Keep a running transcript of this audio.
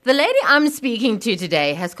The lady I'm speaking to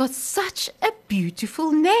today has got such a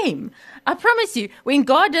beautiful name. I promise you, when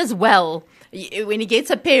God does well, when he gets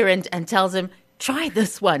a parent and tells him, try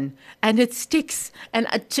this one, and it sticks. And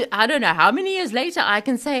I don't know how many years later I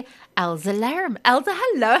can say, Elza Lerm. Elza,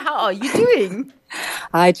 hello, how are you doing?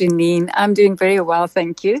 Hi, Janine. I'm doing very well,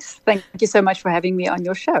 thank you. Thank you so much for having me on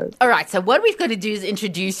your show. All right, so what we've got to do is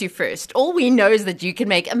introduce you first. All we know is that you can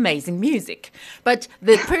make amazing music. But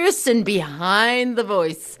the person behind the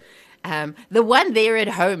voice, the one there at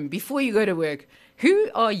home before you go to work, who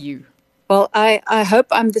are you? Well, I hope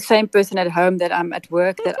I'm the same person at home that I'm at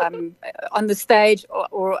work, that I'm on the stage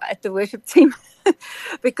or at the worship team.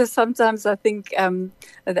 Because sometimes I think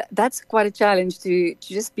that's quite a challenge to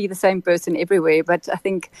just be the same person everywhere. But I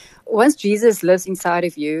think once Jesus lives inside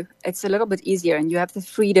of you, it's a little bit easier, and you have the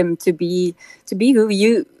freedom to be who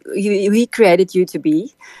he created you to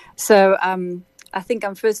be. So I think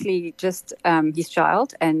I'm firstly just his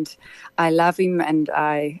child, and I love him, and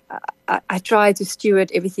I try to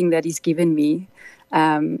steward everything that he's given me.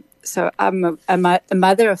 So I'm a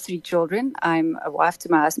mother of 3 children. I'm a wife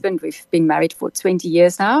to my husband. We've been married for 20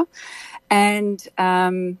 years now. And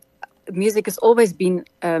music has always been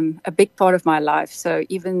a big part of my life. So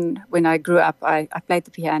even when I grew up, I played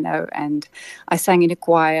the piano and I sang in a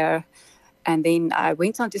choir. And then I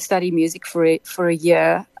went on to study music for a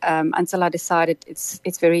year until I decided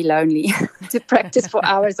it's very lonely to practice for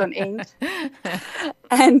hours on end.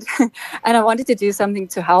 And I wanted to do something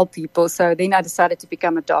to help people. So then I decided to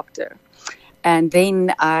become a doctor. And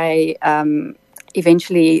then I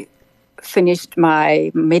eventually finished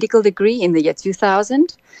my medical degree in the year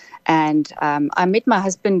 2000. And I met my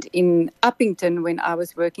husband in Uppington when I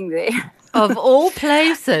was working there. Of all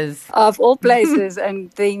places. Of all places.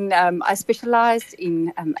 And then I specialized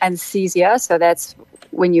in anesthesia. So that's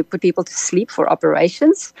when you put people to sleep for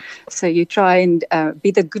operations. So you try and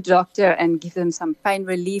be the good doctor and give them some pain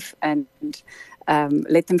relief and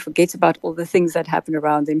let them forget about all the things that happen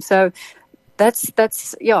around them. So that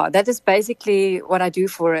is basically what I do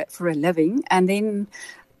for a living. And then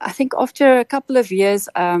I think after a couple of years,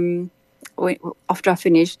 after I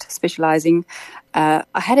finished specializing, I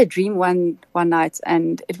had a dream one night,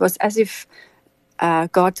 and it was as if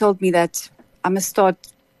God told me that I must start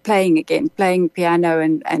playing again, playing piano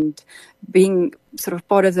and being sort of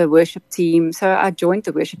part of the worship team. So I joined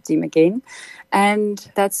the worship team again,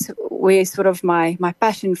 and that's where sort of my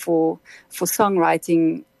passion for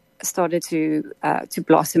songwriting started to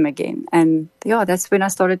blossom again. And yeah, that's when I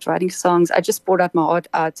started writing songs. I just poured out my heart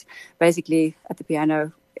out basically at the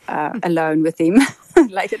piano alone with him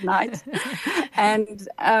late at night. And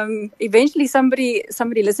eventually somebody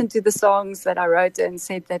listened to the songs that I wrote and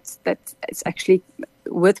said that it's actually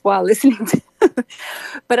worthwhile listening to.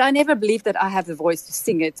 But I never believed that I have the voice to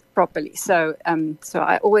sing it properly. So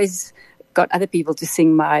I always got other people to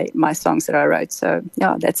sing my songs that I wrote. So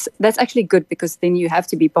yeah, that's actually good, because then you have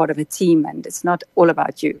to be part of a team and it's not all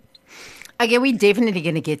about you. Okay, we're definitely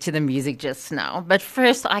going to get to the music just now. But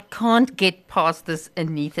first, I can't get past this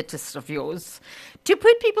anesthetist of yours. To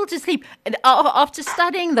put people to sleep, after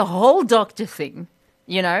studying the whole doctor thing,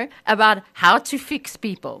 about how to fix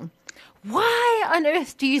people, why on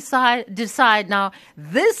earth do you decide now,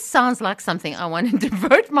 this sounds like something I want to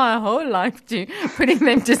devote my whole life to, putting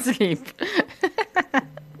them to sleep?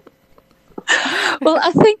 Well,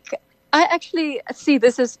 I think I actually see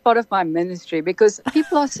this as part of my ministry, because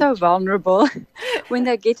people are so vulnerable. When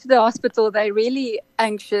they get to the hospital, they're really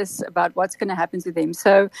anxious about what's going to happen to them.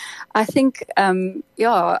 So I think,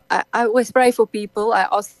 I always pray for people. I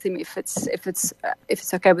ask them if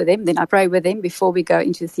it's okay with them. Then I pray with them before we go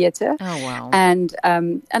into theater. Oh, wow. And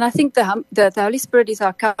I think the Holy Spirit is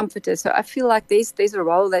our comforter. So I feel like there's a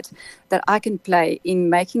role that I can play in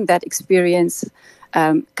making that experience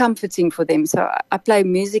comforting for them. So I play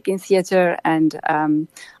music in theater, and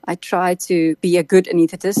I try to be a good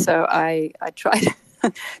anesthetist. So I try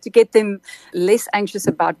to get them less anxious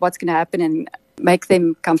about what's going to happen and make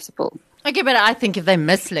them comfortable. Okay, but I think if they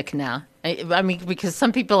mislick now, I mean, because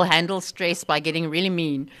some people handle stress by getting really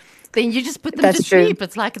mean, then you just put them to sleep. True.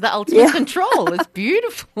 It's like the ultimate control. It's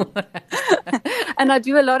beautiful. And I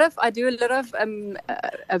do a lot of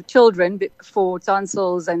children for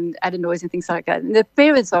tonsils and adenoids and things like that. And the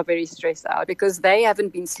parents are very stressed out because they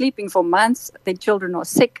haven't been sleeping for months. Their children are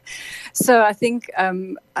sick. So I think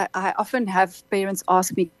I often have parents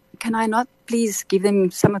ask me, can I not please give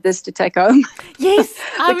them some of this to take home? Yes.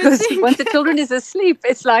 Because once the children is asleep,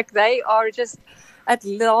 it's like they are just, at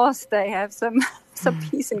last they have some some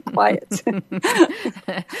peace and quiet.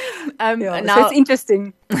 Now, so it's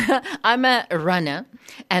interesting. I'm a runner,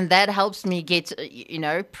 and that helps me get,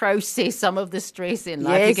 process some of the stress in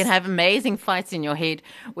life. Yes. You can have amazing fights in your head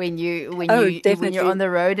when you're on the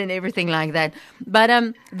road and everything like that.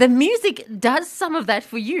 But the music does some of that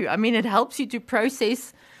for you. I mean, it helps you to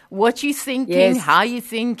process what you're thinking, how you're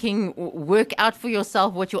thinking, work out for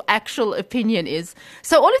yourself what your actual opinion is.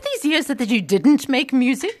 So all of these years that you didn't make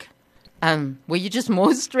music, were you just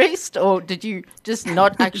more stressed, or did you just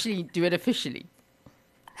not actually do it officially?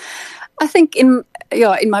 I think in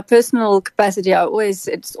my personal capacity,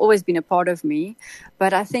 it's always been a part of me.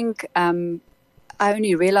 But I think I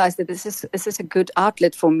only realized that this is a good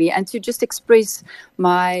outlet for me, and to just express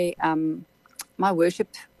my my worship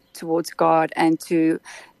towards God, and to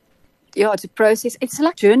process. It's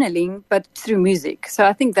like journaling, but through music. So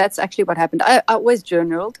I think that's actually what happened. I always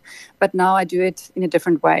journaled, but now I do it in a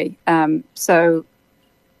different way. I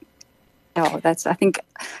think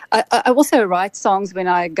I also write songs when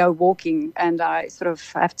I go walking and I sort of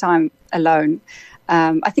have time alone.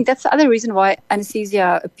 I think that's the other reason why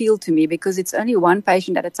anesthesia appealed to me, because it's only one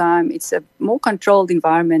patient at a time. It's a more controlled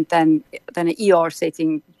environment than an ER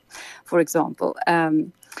setting, for example.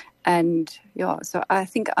 So I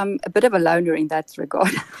think I'm a bit of a loner in that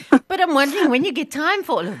regard. But I'm wondering when you get time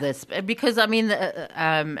for all of this, because, I mean,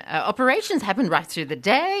 operations happen right through the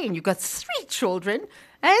day, and you've got 3 children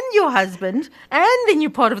and your husband, and then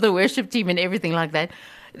you're part of the worship team and everything like that.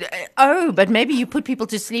 Oh, but maybe you put people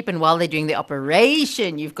to sleep, and while they're doing the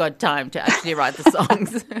operation, you've got time to actually write the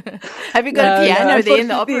songs. Have you got a piano there in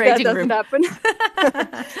the operating room? That doesn't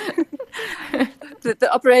happen.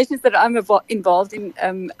 The operations that I'm involved in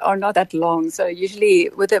are not that long. So usually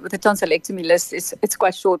with the tonsillectomy list, it's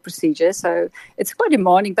quite short procedure. So it's quite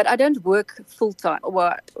demanding, but I don't work full time.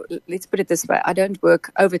 Well, let's put it this way. I don't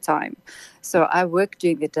work overtime. So I work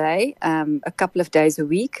during the day, a couple of days a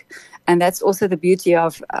week. And that's also the beauty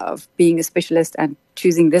of being a specialist and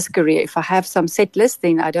choosing this career. If I have some set list,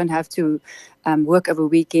 then I don't have to work over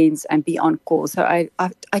weekends and be on call. So I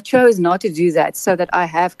chose not to do that, so that I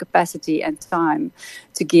have capacity and time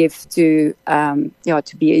to give to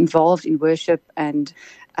be involved in worship. And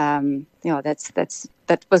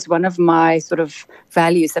that was one of my sort of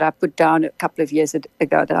values that I put down a couple of years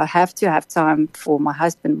ago, that I have to have time for my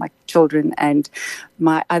husband, my children, and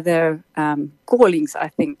my other callings, I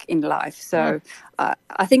think, in life. So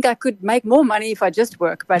I think I could make more money if I just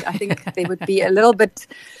work, but I think there would be a little bit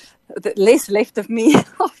less left of me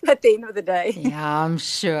at the end of the day. Yeah, I'm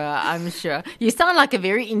sure. You sound like a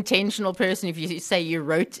very intentional person if you say you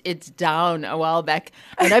wrote it down a while back.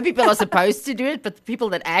 I know people are supposed to do it, but the people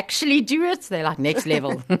that actually do it, they're like next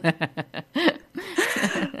level.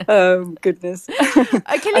 Oh, goodness.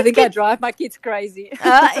 Okay, I think I drive my kids crazy. Is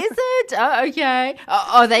it? Oh, okay.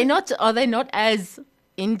 Are they not as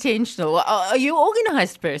intentional? Are you an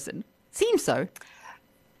organized person? Seems so.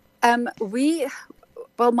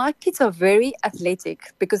 Well, my kids are very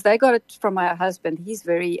athletic because they got it from my husband. He's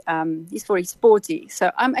very sporty.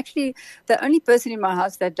 So I'm actually the only person in my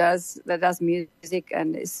house that does music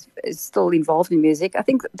and is still involved in music. I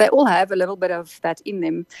think they all have a little bit of that in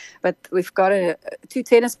them, but we've got 2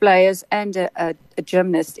 tennis players and a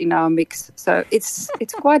gymnast in our mix. So it's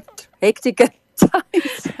quite hectic at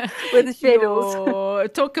times with the schedules.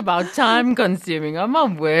 Talk about time consuming. Oh my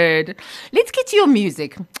word. Let's get to your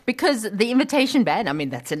music, because the Invitation Band, I mean,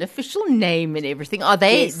 that's an official name and everything. Are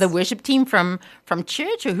they the worship team from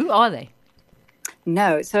church, or who are they?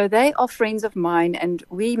 No, so they are friends of mine, and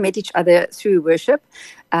we met each other through worship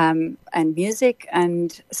and music.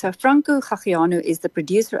 And so Franco Gagiano is the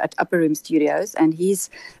producer at Upper Room Studios, and he's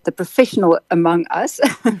the professional among us.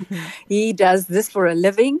 He does this for a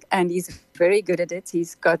living, and he's very good at it.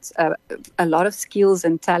 He's got a lot of skills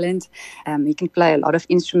and talent. He can play a lot of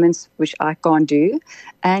instruments, which I can't do.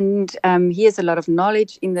 And he has a lot of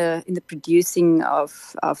knowledge in the producing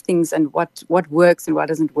of things, and what works and what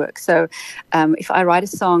doesn't work. So if I write a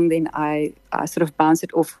song, then I sort of bounce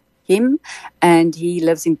it off him, and he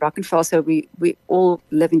lives in Brackenfell, so we all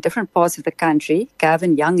live in different parts of the country.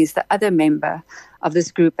 Gavin Young is the other member of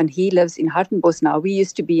this group, and he lives in Hartenbos now. We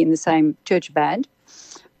used to be in the same church band,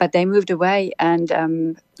 but they moved away, and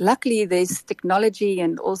luckily there's technology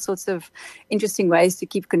and all sorts of interesting ways to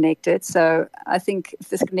keep connected. So I think if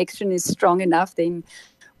this connection is strong enough, then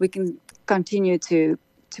we can continue to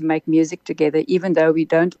make music together, even though we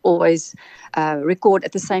don't always record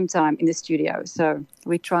at the same time in the studio. So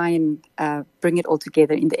we try and bring it all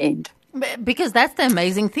together in the end. Because that's the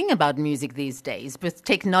amazing thing about music these days, with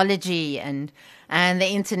technology and the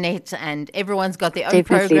internet, and everyone's got their own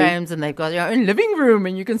Definitely. programs and they've got their own living room,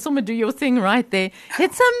 and you can someone do your thing right there.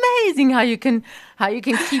 It's amazing how you can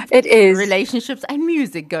keep It is. relationships and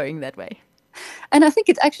music going that way. And I think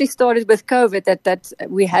it actually started with COVID that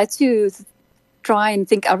we had to try and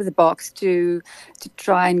think out of the box to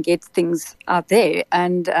try and get things out there.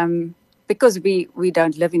 And because we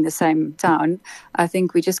don't live in the same town, I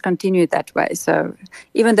think we just continued that way. So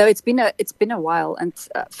even though it's been a while, and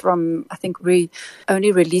I think we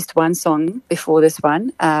only released one song before this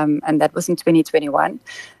one, and that was in 2021.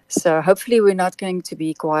 So hopefully we're not going to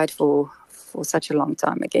be quiet for such a long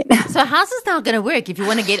time again. So how's this now going to work if you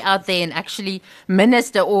want to get out there and actually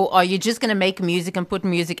minister, or are you just going to make music and put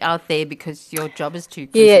music out there because your job is too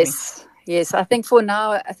consuming? Yes. I think for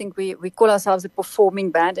now, I think we call ourselves a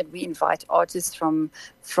performing band, and we invite artists from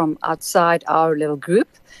outside our little group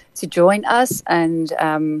to join us. And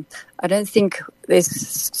I don't think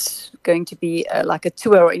there's going to be like a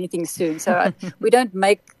tour or anything soon. So we don't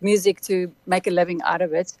make music to make a living out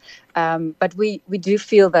of it. But we do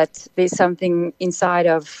feel that there's something inside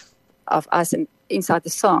of us and inside the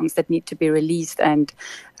songs that need to be released, and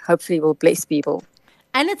hopefully will bless people.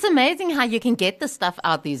 And it's amazing how you can get the stuff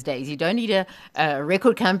out these days. You don't need a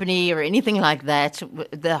record company or anything like that.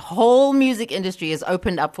 The whole music industry is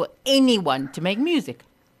opened up for anyone to make music.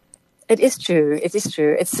 It is true.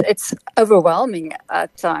 It's overwhelming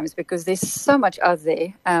at times because there's so much out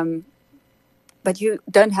there, but you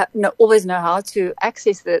don't always know how to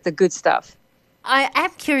access the good stuff. I am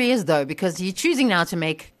curious, though, because you're choosing now to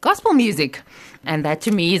make gospel music. And that,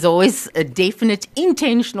 to me, is always a definite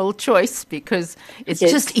intentional choice, because it's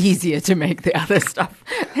just easier to make the other stuff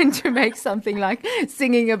than to make something like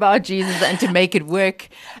singing about Jesus and to make it work.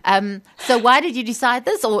 So why did you decide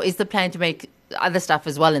this, or is the plan to make other stuff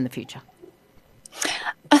as well in the future?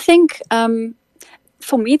 I think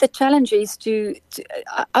for me, the challenge is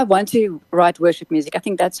I want to write worship music. I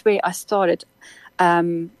think that's where I started.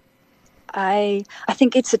 I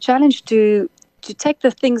think it's a challenge to take the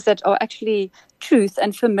things that are actually truth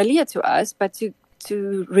and familiar to us, but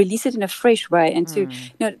to release it in a fresh way, and to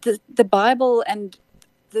the Bible and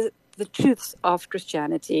the truths of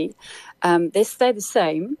Christianity, they stay the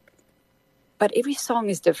same, but every song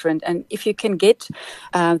is different. And if you can get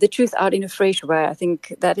the truth out in a fresh way, I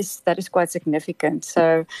think that is quite significant.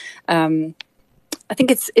 So I think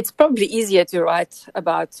it's probably easier to write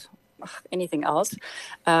about anything else.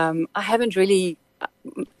 I haven't really,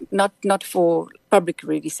 not for public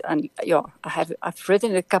release, and I've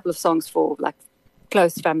written a couple of songs for like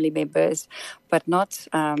close family members, but not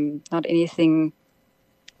anything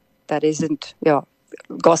that isn't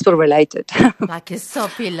gospel related. Like a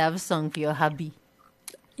soppy love song for your hubby.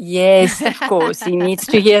 Yes, of course. He needs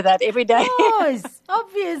to hear that every day. Of course,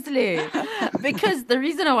 obviously. Because the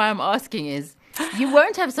reason why I'm asking is, you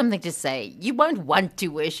won't have something to say. You won't want to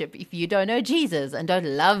worship if you don't know Jesus and don't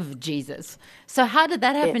love Jesus. So how did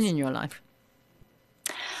that happen in your life?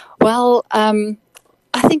 Well,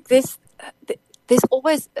 I think there's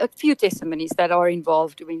always a few testimonies that are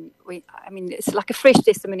involved. I mean, it's like a fresh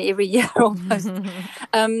testimony every year almost.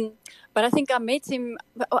 But I think I met him.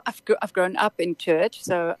 I've grown up in church,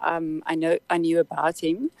 so I knew about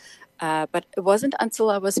him. But it wasn't until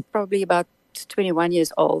I was probably about 21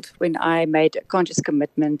 years old when I made a conscious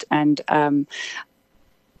commitment, and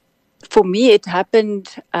for me it happened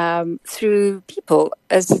through people,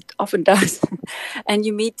 as it often does. And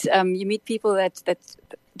you meet people that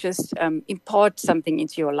just impart something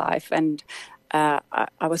into your life, and I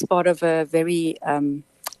was part of a very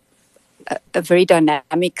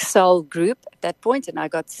dynamic soul group at that point, and I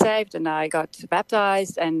got saved and I got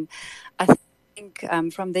baptized, and I think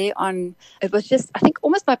from there on, it was just, I think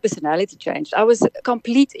almost my personality changed. I was a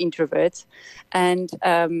complete introvert, and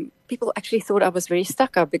people actually thought I was very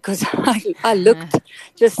stuck up because I looked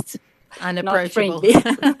just unapproachable. not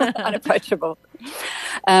friendly, unapproachable.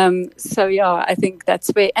 So I think that's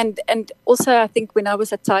where, and also I think when I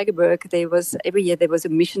was at Tygerberg, every year there was a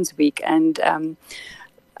missions week, and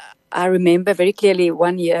I remember very clearly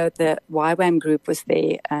one year the YWAM group was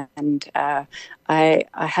there, and I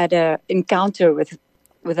had an encounter with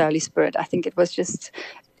the Holy Spirit. I think it was just,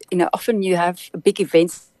 often you have big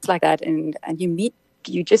events like that, and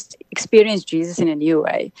you just experience Jesus in a new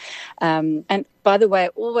way. And by the way,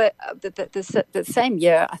 the same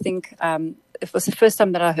year, I think it was the first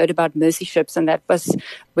time that I heard about mercy ships, and that was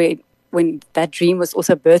when that dream was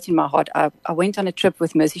also birthed in my heart. I went on a trip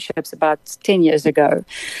with mercy ships about 10 years ago.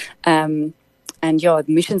 And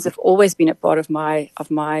missions have always been a part of my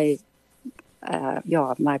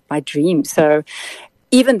dream. So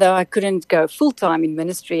even though I couldn't go full-time in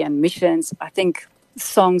ministry and missions, I think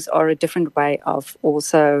songs are a different way of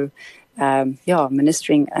also,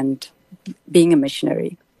 ministering and being a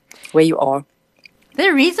missionary where you are.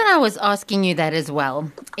 The reason I was asking you that as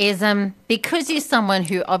well is because you're someone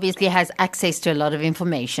who obviously has access to a lot of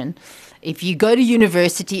information. If you go to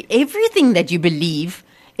university, everything that you believe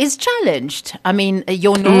is challenged. I mean,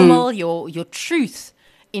 your normal, your truth,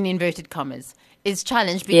 in inverted commas, is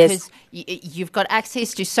challenged because you've got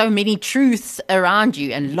access to so many truths around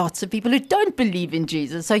you and lots of people who don't believe in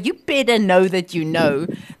Jesus. So you better know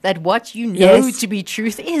that what you know to be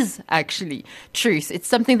truth is actually truth. It's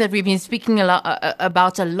something that we've been speaking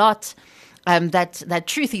about a lot. That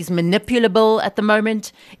truth is manipulable at the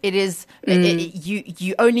moment. It is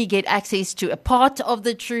you only get access to a part of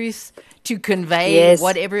the truth to convey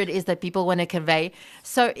whatever it is that people want to convey.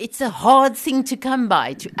 So it's a hard thing to come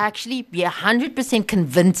by, to actually be 100%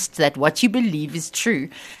 convinced that what you believe is true.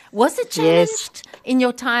 Was it challenged in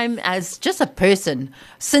your time as just a person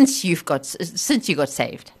since you got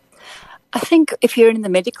saved? I think if you're in the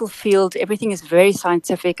medical field, everything is very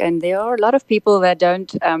scientific, and there are a lot of people that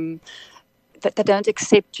don't that don't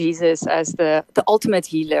accept Jesus as the ultimate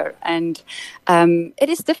healer. And it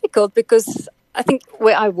is difficult because I think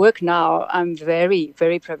where I work now, I'm very,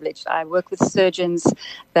 very privileged. I work with surgeons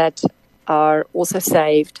that are also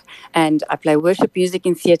saved, and I play worship music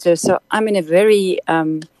in theatre. So I'm in a very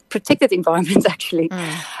protected environment, actually.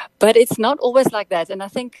 But it's not always like that. And I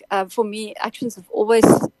think for me, actions have always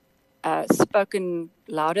spoken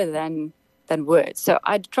louder than words. So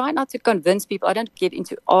I try not to convince people. I don't get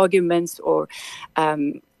into arguments or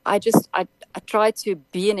I try to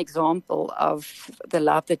be an example of the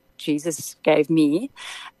love that Jesus gave me,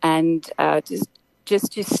 and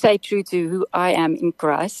just to stay true to who I am in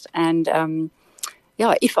Christ. And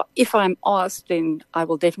if I'm asked, then I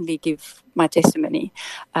will definitely give my testimony.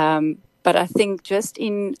 But I think there's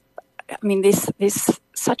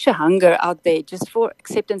such a hunger out there just for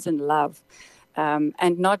acceptance and love,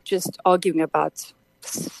 and not just arguing about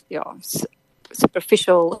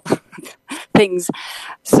superficial things.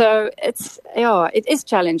 So it is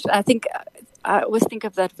challenged. I think I always think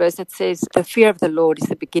of that verse that says, "The fear of the Lord is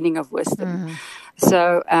the beginning of wisdom."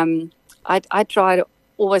 So I try to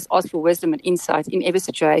always ask for wisdom and insight in every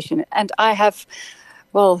situation, and I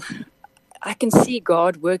can see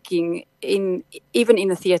God working even in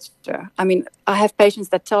the theatre. I mean, I have patients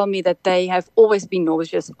that tell me that they have always been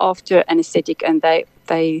nauseous after anesthetic, and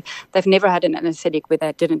they've never had an anesthetic where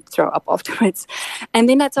they didn't throw up afterwards. And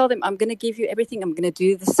then I tell them, I'm going to give you everything. I'm going to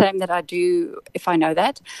do the same that I do if I know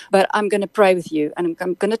that, but I'm going to pray with you, and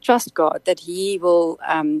I'm going to trust God that He will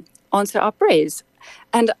answer our prayers.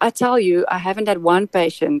 And I tell you, I haven't had one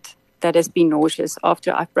patient that has been nauseous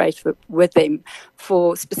after I prayed with them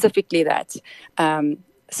for specifically that.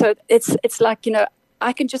 So it's like,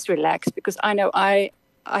 I can just relax because I know I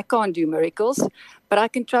can't do miracles, but I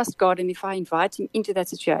can trust God. And if I invite Him into that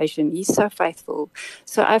situation, He's so faithful.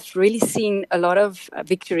 So I've really seen a lot of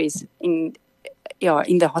victories in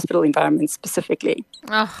the hospital environment specifically.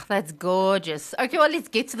 Oh, that's gorgeous. Okay, well, let's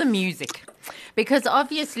get to the music, because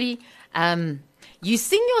obviously you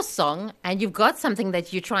sing your song and you've got something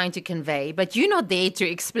that you're trying to convey, but you're not there to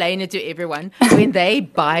explain it to everyone when they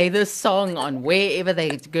buy the song on wherever they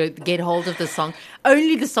get hold of the song.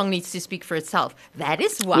 Only the song needs to speak for itself. That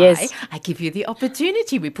is why I give you the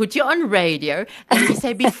opportunity. We put you on radio and we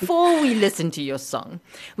say, before we listen to your song,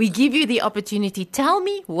 we give you the opportunity. Tell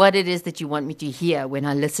me what it is that you want me to hear when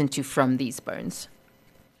I listen to From These Bones.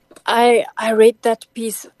 I read that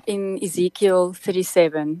piece in Ezekiel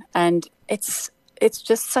 37, and it's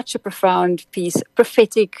just such a profound piece,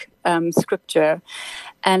 prophetic scripture.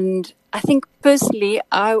 And I think personally,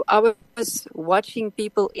 I was watching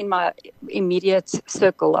people in my immediate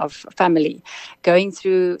circle of family going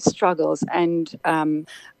through struggles. And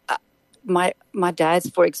my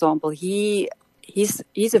dad's, for example,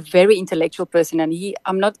 he's a very intellectual person, and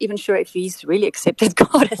I'm not even sure if he's really accepted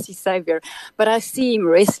God as his savior, but I see him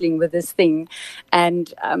wrestling with this thing,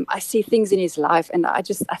 and I see things in his life, and I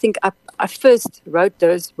think I first wrote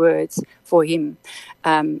those words for him,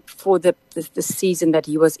 for the season that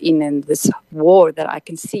he was in, and this war that I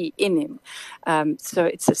can see in him. So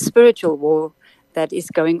it's a spiritual war that is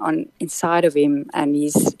going on inside of him, and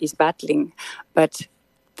he's battling, but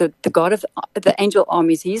the God of the angel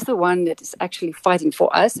armies, He's the one that is actually fighting for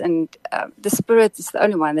us, and the Spirit is the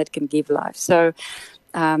only one that can give life. So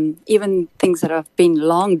even things that have been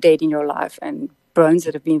long dead in your life and bones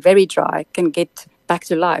that have been very dry can get back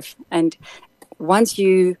to life. And once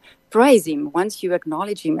you praise Him, once you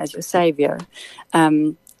acknowledge Him as your Savior,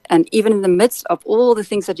 And even in the midst of all the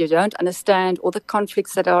things that you don't understand, all the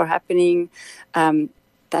conflicts that are happening,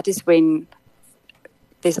 that is when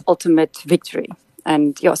there's ultimate victory.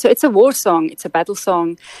 And yeah, so it's a war song, it's a battle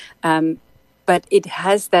song, but it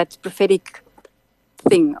has that prophetic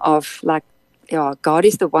thing of like, yeah, God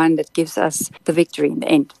is the one that gives us the victory in the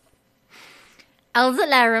end. Elze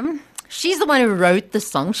Lerm, she's the one who wrote the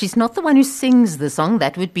song. She's not the one who sings the song.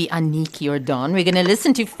 That would be Aniki or Don. We're going to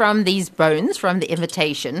listen to From These Bones, from the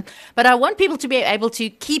invitation. But I want people to be able to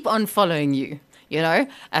keep on following you. You know,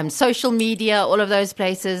 social media, all of those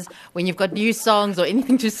places. When you've got new songs or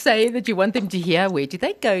anything to say that you want them to hear, where do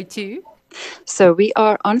they go to? So we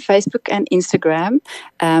are on Facebook and Instagram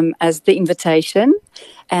as The Invitation.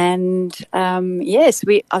 And yes,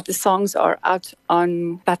 the songs are out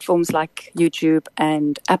on platforms like YouTube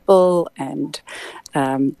and Apple and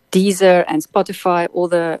Deezer and Spotify, all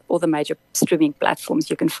the major streaming platforms.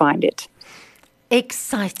 You can find it.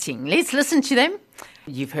 Exciting. Let's listen to them.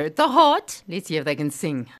 You've heard the heart. Let's see if they can sing.